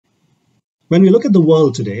When we look at the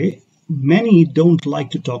world today, many don't like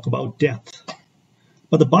to talk about death.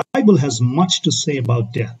 But the Bible has much to say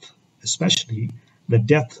about death, especially the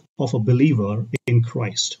death of a believer in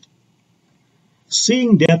Christ.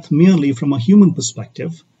 Seeing death merely from a human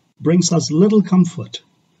perspective brings us little comfort,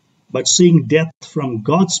 but seeing death from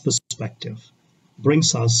God's perspective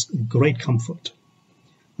brings us great comfort.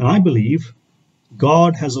 And I believe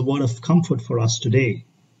God has a word of comfort for us today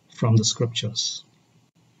from the scriptures.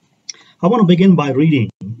 I want to begin by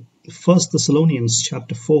reading 1 Thessalonians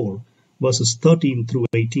chapter 4, verses 13 through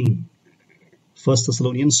 18. 1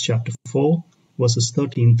 Thessalonians chapter 4, verses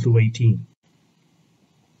 13 through 18.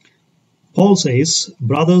 Paul says,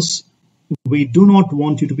 "Brothers, we do not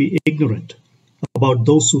want you to be ignorant about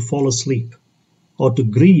those who fall asleep, or to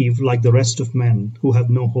grieve like the rest of men who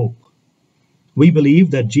have no hope. We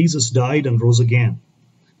believe that Jesus died and rose again,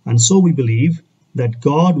 and so we believe that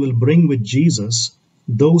God will bring with Jesus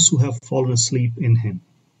those who have fallen asleep in him.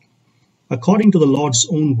 According to the Lord's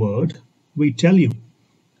own word, we tell you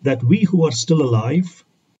that we who are still alive,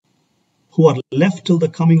 who are left till the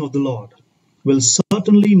coming of the Lord, will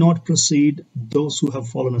certainly not precede those who have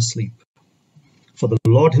fallen asleep. For the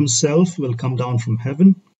Lord himself will come down from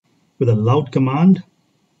heaven with a loud command,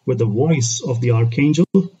 with the voice of the archangel,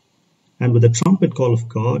 and with the trumpet call of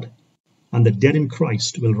God, and the dead in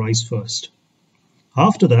Christ will rise first.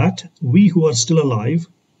 After that, we who are still alive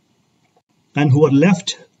and who are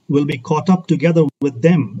left will be caught up together with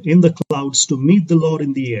them in the clouds to meet the Lord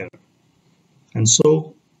in the air. And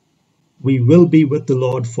so we will be with the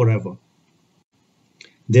Lord forever.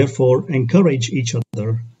 Therefore, encourage each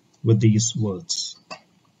other with these words."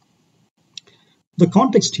 The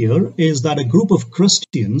context here is that a group of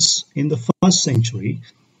Christians in the first century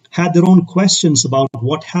had their own questions about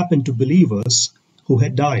what happened to believers who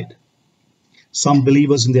had died. Some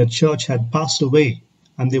believers in their church had passed away,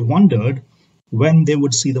 and they wondered when they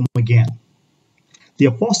would see them again. The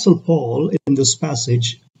Apostle Paul in this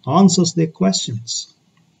passage answers their questions.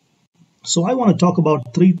 So I want to talk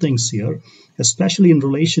about three things here, especially in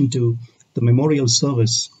relation to the memorial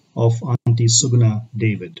service of Auntie Suguna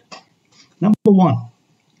David. Number one,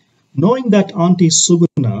 knowing that Auntie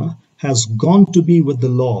Suguna has gone to be with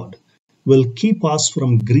the Lord will keep us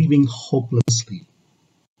from grieving hopelessly.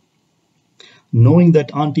 Knowing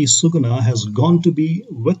that Auntie Suguna has gone to be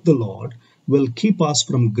with the Lord will keep us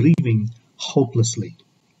from grieving hopelessly.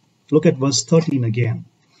 Look at verse 13 again.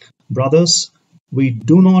 "Brothers, we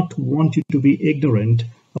do not want you to be ignorant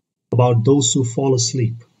about those who fall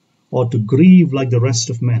asleep, or to grieve like the rest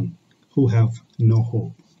of men who have no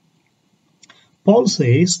hope." Paul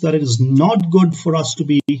says that it is not good for us to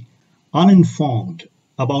be uninformed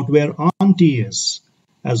about where Auntie is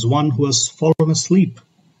as one who has fallen asleep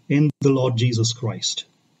in the Lord Jesus Christ.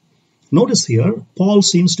 Notice here, Paul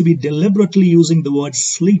seems to be deliberately using the word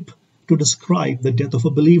sleep to describe the death of a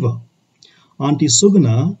believer. Auntie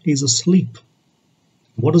Suguna is asleep.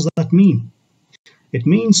 What does that mean? It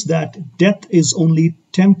means that death is only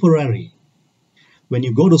temporary. When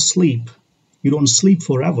you go to sleep, you don't sleep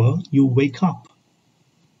forever, you wake up.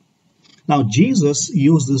 Now, Jesus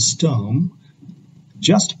used this term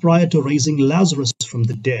just prior to raising Lazarus from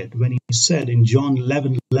the dead when he said in John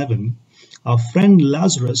 11:11, "Our friend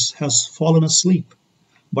Lazarus has fallen asleep,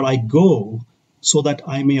 but I go so that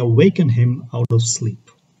I may awaken him out of sleep."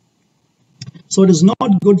 So it is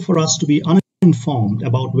not good for us to be uninformed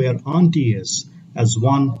about where Auntie is as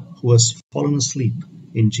one who has fallen asleep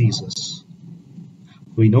in Jesus.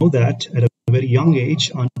 We know that at a very young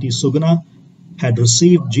age, Auntie Suguna had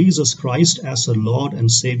received Jesus Christ as her Lord and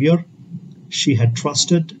Savior. She had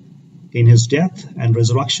trusted in his death and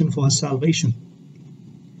resurrection for her salvation.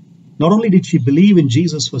 Not only did she believe in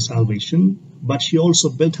Jesus for salvation, but she also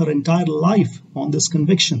built her entire life on this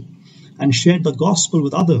conviction and shared the gospel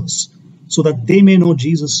with others so that they may know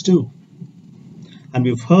Jesus too. And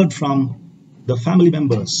we've heard from the family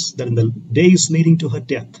members that in the days leading to her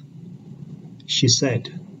death, she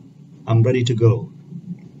said, "I'm ready to go."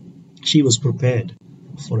 She was prepared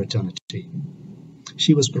for eternity.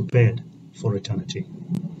 She was prepared for eternity.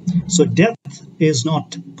 So death is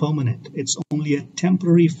not permanent. It's only a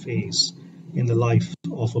temporary phase in the life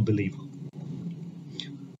of a believer.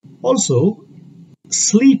 Also,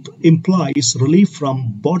 sleep implies relief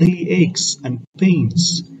from bodily aches and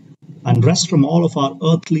pains and rest from all of our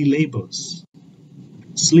earthly labors.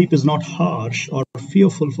 Sleep is not harsh or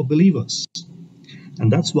fearful for believers.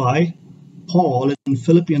 And that's why Paul in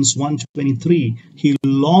Philippians 1:23, he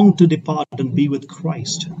longed to depart and be with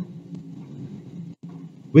Christ,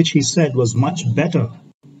 which he said was much better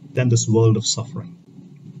than this world of suffering.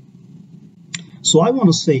 So I want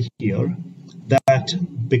to say here that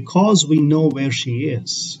that because we know where she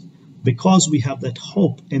is, because we have that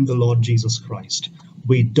hope in the Lord Jesus Christ,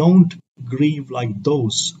 we don't grieve like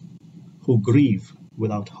those who grieve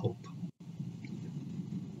without hope.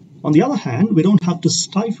 On the other hand, we don't have to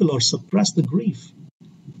stifle or suppress the grief,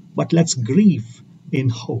 but let's grieve in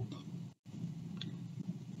hope.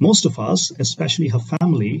 Most of us, especially her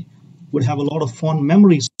family, would have a lot of fond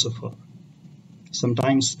memories of her.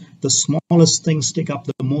 Sometimes the smallest things take up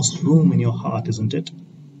the most room in your heart, isn't it?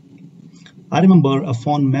 I remember a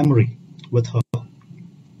fond memory with her.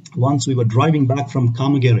 Once we were driving back from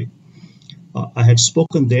Kamagiri. I had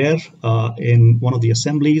spoken there in one of the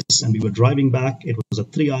assemblies, and we were driving back. It was a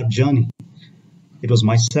 3-hour journey. It was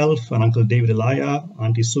myself and Uncle David Elia,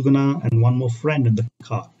 Auntie Sugana, and one more friend in the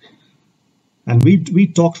car. And we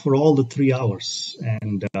talked for all the 3 hours,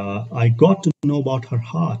 and I got to know about her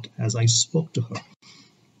heart as I spoke to her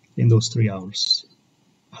in those 3 hours.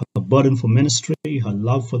 Her burden for ministry, her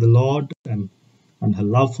love for the Lord, and her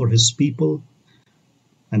love for his people,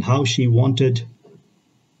 and how she wanted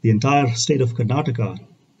the entire state of Karnataka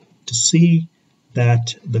to see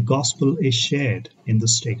that the gospel is shared in the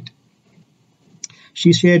state.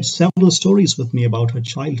 She shared several stories with me about her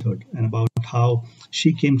childhood and about how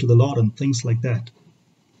she came to the Lord and things like that.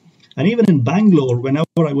 And even in Bangalore,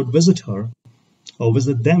 whenever I would visit her or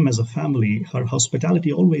visit them as a family, her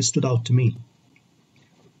hospitality always stood out to me.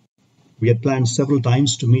 We had planned several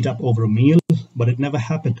times to meet up over a meal, but it never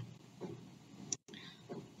happened.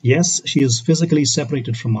 Yes, she is physically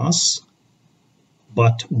separated from us,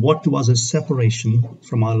 but what was a separation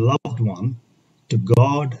from our loved one? To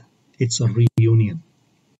God, it's a reunion.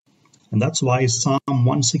 And that's why Psalm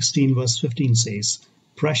 116 verse 15 says,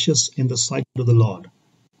 "Precious in the sight of the Lord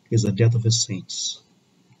is the death of his saints."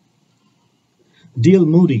 D.L.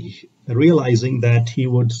 Moody, realizing that he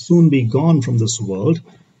would soon be gone from this world,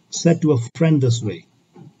 said to a friend this way.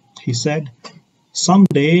 He said,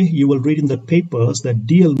 "Someday you will read in the papers that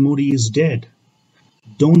D.L. Moody is dead.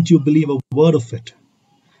 Don't you believe a word of it.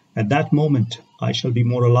 At that moment, I shall be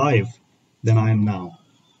more alive than I am now.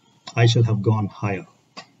 I shall have gone higher."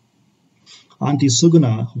 Auntie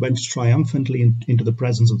Sugana went triumphantly into the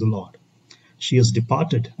presence of the Lord. She has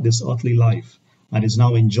departed this earthly life and is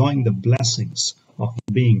now enjoying the blessings of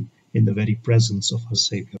being in the very presence of her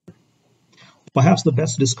Savior. Perhaps the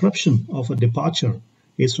best description of her departure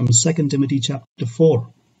is from 2 Timothy chapter 4.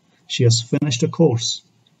 She has finished a course.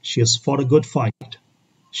 She has fought a good fight.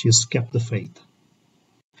 She has kept the faith.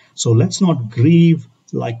 So let's not grieve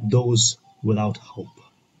like those without hope.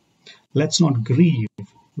 Let's not grieve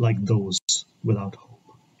like those without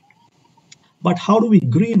hope. But how do we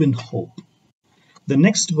grieve in hope? The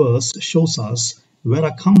next verse shows us where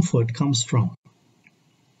our comfort comes from.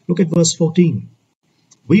 Look at verse 14.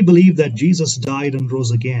 "We believe that Jesus died and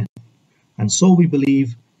rose again, and so we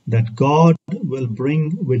believe that God will bring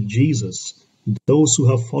with Jesus those who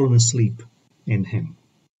have fallen asleep in him."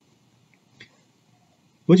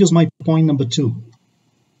 Which is my point number 2.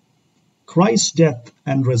 Christ's death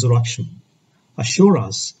and resurrection assure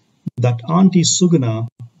us that Auntie Sugana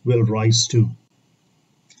will rise too.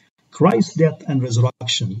 Christ's death and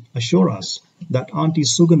resurrection assure us that Auntie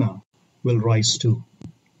Sugana will rise too.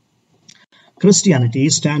 Christianity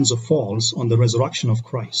stands or falls on the resurrection of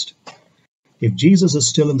Christ. If Jesus is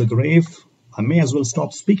still in the grave, I may as well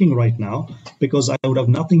stop speaking right now because I would have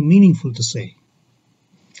nothing meaningful to say.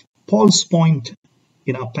 Paul's point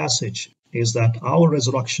in our passage is that our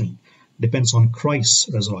resurrection depends on Christ's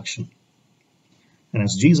resurrection. And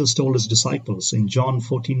as Jesus told his disciples in John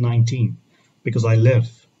 14:19, "Because I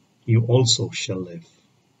live, you also shall live."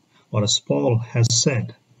 Or as Paul has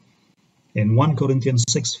said in 1 Corinthians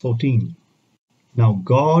 6:14, "Now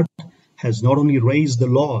God has not only raised the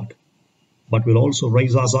Lord, but will also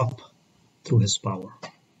raise us up through his power."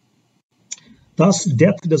 Thus,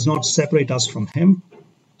 death does not separate us from him.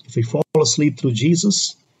 If we fall asleep through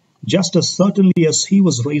Jesus, just as certainly as he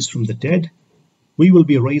was raised from the dead, we will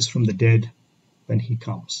be raised from the dead when he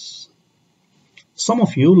comes. Some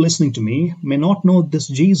of you listening to me may not know this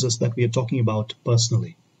Jesus that we are talking about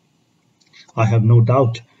personally. I have no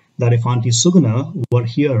doubt that if Auntie Sugana were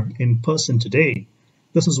here in person today,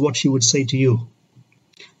 this is what she would say to you.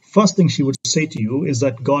 First thing she would say to you is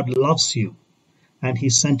that God loves you and he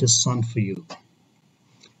sent his son for you.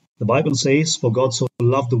 The Bible says, "For God so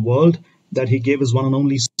loved the world that he gave his one and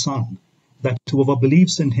only son, that whoever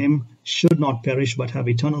believes in him should not perish but have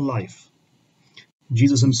eternal life."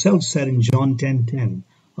 Jesus himself said in John 10:10,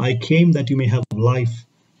 "I came that you may have life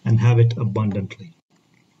and have it abundantly."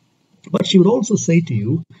 But she would also say to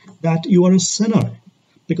you that you are a sinner,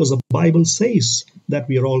 because the Bible says that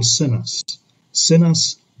we are all sinners,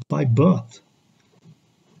 sinners by birth.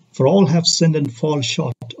 For all have sinned and fall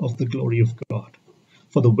short of the glory of God.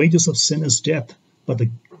 For the wages of sin is death, but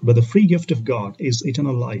the free gift of God is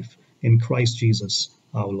eternal life in Christ Jesus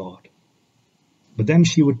our Lord. But then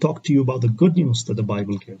she would talk to you about the good news that the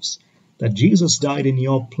Bible gives, that Jesus died in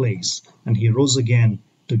your place and he rose again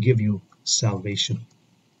to give you salvation.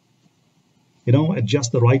 At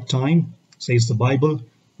just the right time, says the Bible,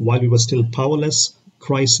 while we were still powerless,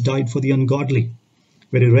 Christ died for the ungodly.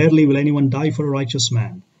 Very rarely will anyone die for a righteous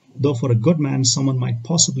man, though for a good man someone might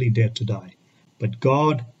possibly dare to die. But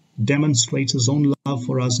God demonstrates his own love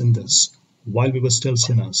for us in this: while we were still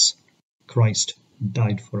sinners, Christ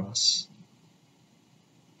died for us.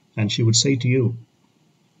 And she would say to you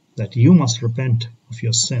that you must repent of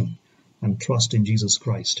your sin and trust in Jesus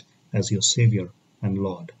Christ as your Savior and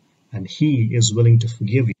Lord. And he is willing to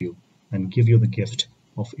forgive you and give you the gift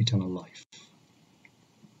of eternal life.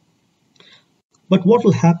 But what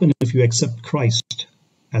will happen if you accept Christ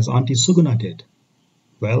as Auntie Suguna did?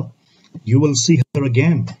 Well, you will see her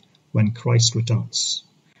again when Christ returns.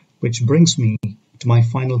 Which brings me to my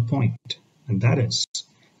final point, and that is,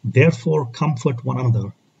 therefore comfort one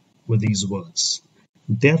another with these words.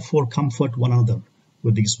 Therefore comfort one another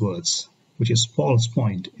with these words, which is Paul's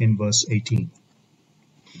point in verse 18.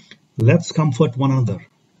 Let's comfort one another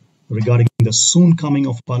regarding the soon coming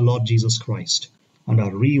of our Lord Jesus Christ and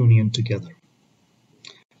our reunion together.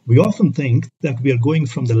 We often think that we are going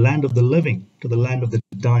from the land of the living to the land of the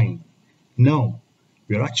dying. No,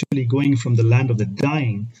 we are actually going from the land of the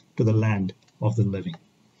dying to the land of the living.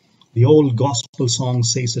 The old gospel song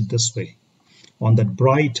says it this way: on that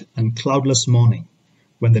bright and cloudless morning,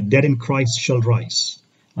 when the dead in Christ shall rise,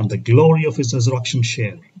 and the glory of his resurrection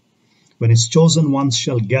share, when his chosen ones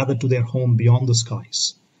shall gather to their home beyond the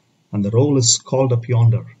skies, and the roll is called up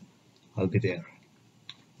yonder, I'll be there.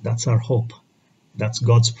 That's our hope. That's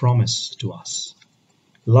God's promise to us.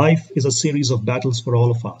 Life is a series of battles for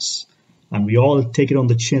all of us, and we all take it on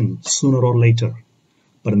the chin sooner or later.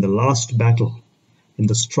 But in the last battle, in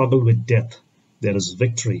the struggle with death, there is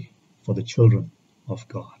victory for the children of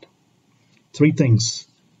God. 3 things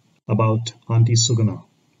about Auntie Suguna.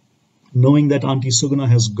 Knowing that Auntie Suguna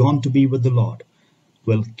has gone to be with the Lord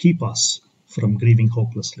will keep us from grieving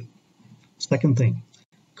hopelessly. Second thing,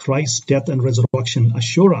 Christ's death and resurrection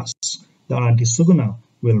assure us that Auntie Suguna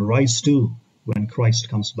will rise too when Christ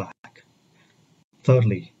comes back.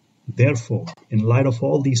 Thirdly, therefore, in light of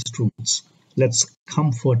all these truths, let's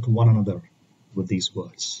comfort one another with these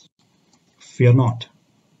words. Fear not,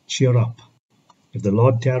 cheer up. If the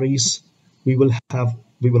Lord tarries, we will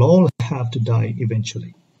all have to die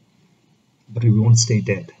eventually. But we won't stay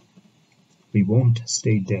dead. We won't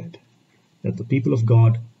stay dead. Let the people of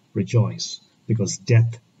God rejoice, because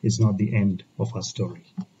death is not the end of our story.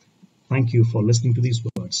 Thank you for listening to these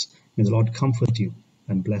words. May the Lord comfort you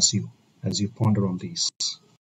and bless you as you ponder on these.